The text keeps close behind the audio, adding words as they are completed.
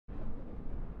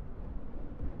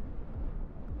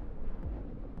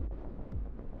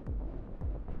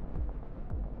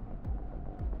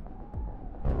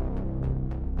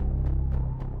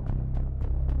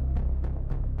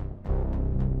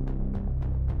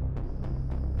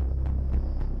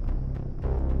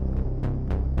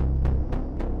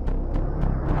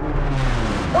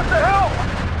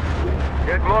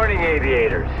morning,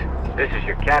 aviators. This is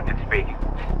your captain speaking.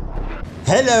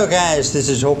 Hello guys, this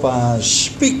is HoppA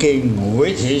speaking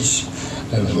with his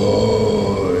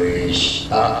voice.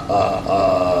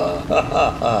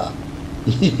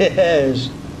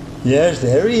 Yes,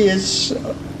 there he is,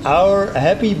 our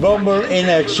happy bomber in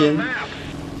action.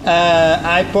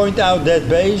 I point out that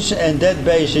base, and that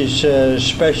base is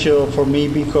special for me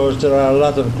because there are a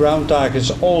lot of ground targets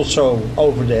also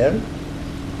over there,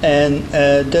 and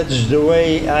that is the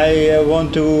way I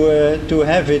want to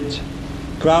have it.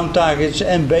 Ground targets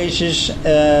and bases.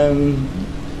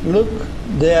 Look,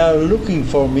 they are looking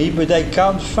for me, but they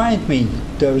can't find me,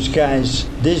 those guys.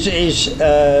 This is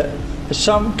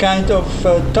some kind of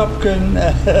Top Gun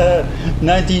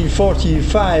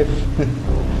 1945.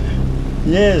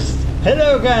 Yes.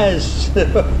 Hello guys.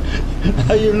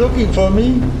 Are you looking for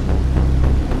me?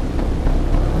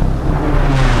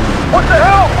 What the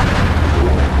hell?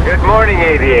 Good morning,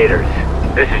 aviators.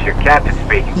 This is your captain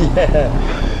speaking. Yeah.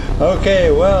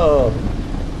 Okay, well,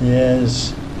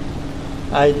 yes.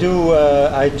 I do,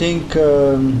 I think,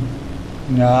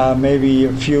 maybe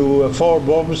a few, 4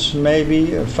 bombs,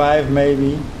 maybe, 5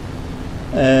 maybe.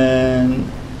 And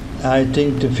I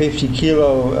think the 50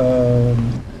 kilo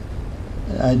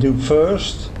I do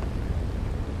first.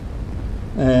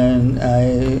 And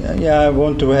I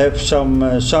want to have some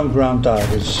ground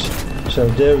targets. So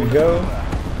there we go.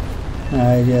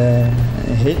 I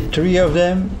hit 3 of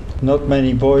them. Not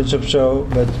many points or so,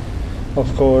 but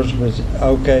of course, but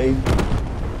okay.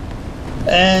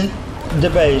 And the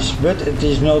base, but it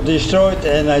is not destroyed,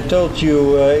 and I told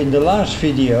you in the last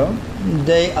video,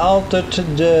 they altered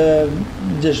the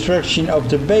destruction of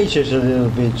the bases a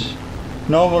little bit.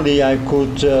 Normally I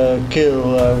could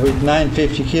kill with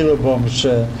 950 kilobombs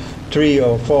 3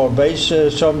 or 4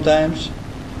 bases sometimes.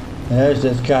 Yes,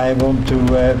 that guy want to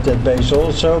have that base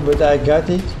also, but I got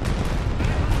it.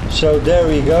 So there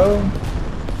we go,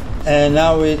 and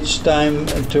now it's time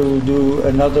to do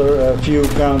another few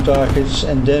ground targets,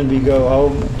 and then we go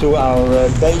home to our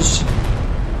base,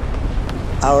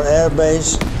 our air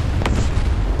base.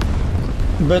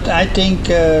 But I think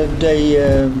they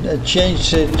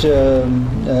changed it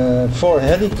for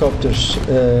helicopters,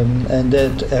 and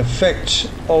that affects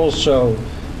also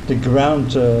the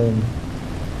ground,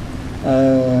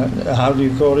 how do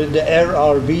you call it, the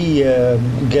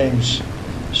RRB games.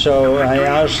 So I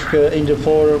asked in the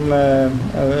forum,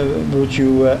 would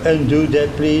you undo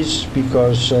that please,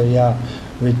 because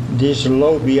with this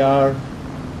low BR,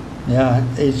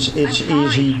 it's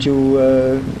easy to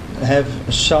have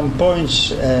some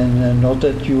points, and not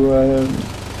that you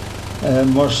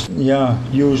must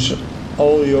use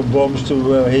all your bombs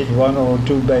to hit 1 or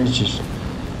 2 bases.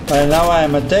 And now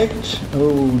I'm attacked.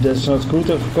 Oh, that's not good,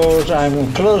 of course. I'm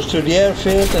close to the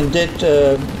airfield, and that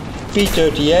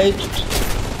P-38.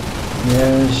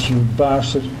 Yes, you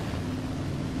bastard.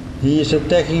 He is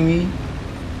attacking me.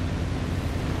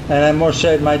 And I must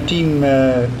say my team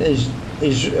is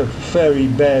very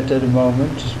bad at the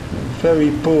moment. Very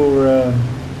poor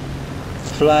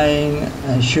flying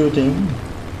and shooting.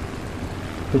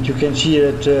 But you can see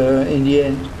that in the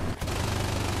end.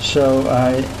 So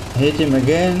I hit him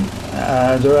again.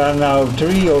 There are now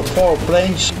 3 or 4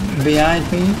 planes behind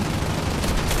me.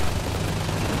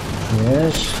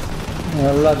 Yes.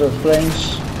 A lot of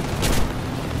planes,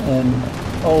 and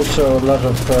also a lot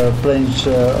of planes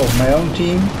of my own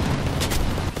team.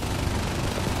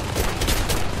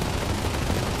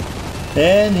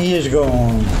 And he is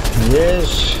gone.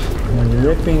 Yes,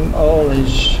 ripping all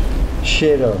his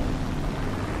shit off.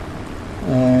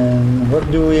 And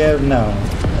what do we have now?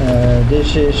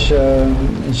 This is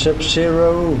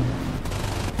Sub-Zero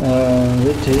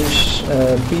with his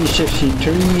P-63,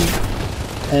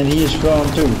 and he is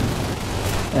gone too.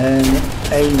 And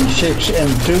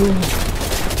A6M2,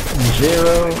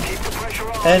 0,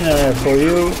 and for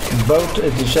you, both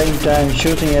at the same time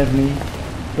shooting at me.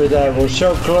 But I was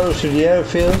so close to the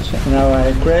airfield, now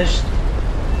I crashed,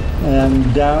 and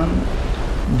I'm down.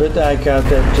 But I got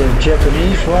that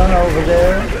Japanese one over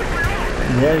there.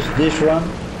 Yes, this one.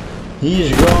 He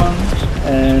is gone,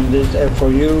 and this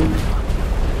FOU,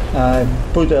 I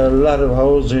put a lot of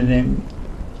holes in him,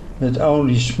 but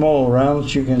only small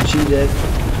rounds, you can see that.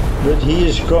 But he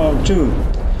is gone too,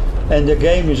 and the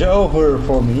game is over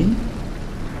for me.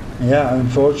 Yeah,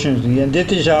 unfortunately. And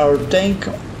this is our tank,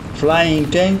 flying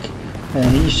tank, and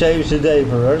he saves the day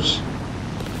for us.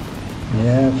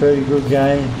 Yeah, very good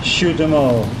guy. Shoot them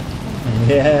all.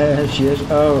 Yes, yes.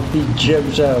 Oh, he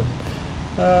jumps out.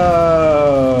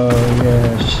 Oh,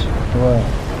 yes. Well,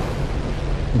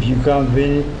 if you can't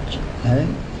win it,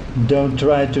 Don't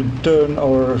try to turn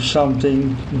or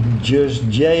something, just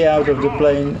J out of the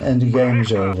plane and the game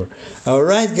is over.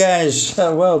 Alright guys,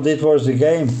 well, this was the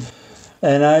game.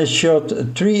 And I shot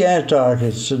 3 air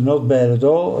targets, not bad at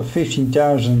all.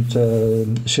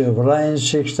 15,000 silver lions,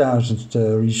 6,000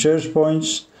 research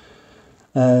points.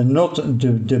 Not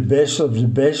the best of the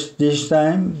best this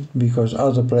time, because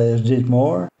other players did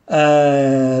more.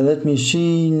 Let me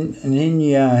see,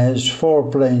 Ninja has 4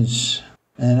 planes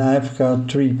and I've got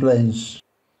 3 planes.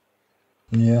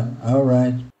 Yeah,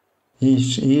 alright.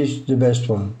 He's the best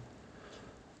one.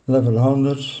 Level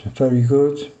 100, very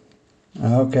good.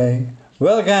 Okay.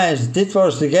 Well guys, this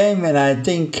was the game and I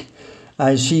think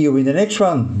I see you in the next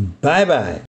one. Bye bye.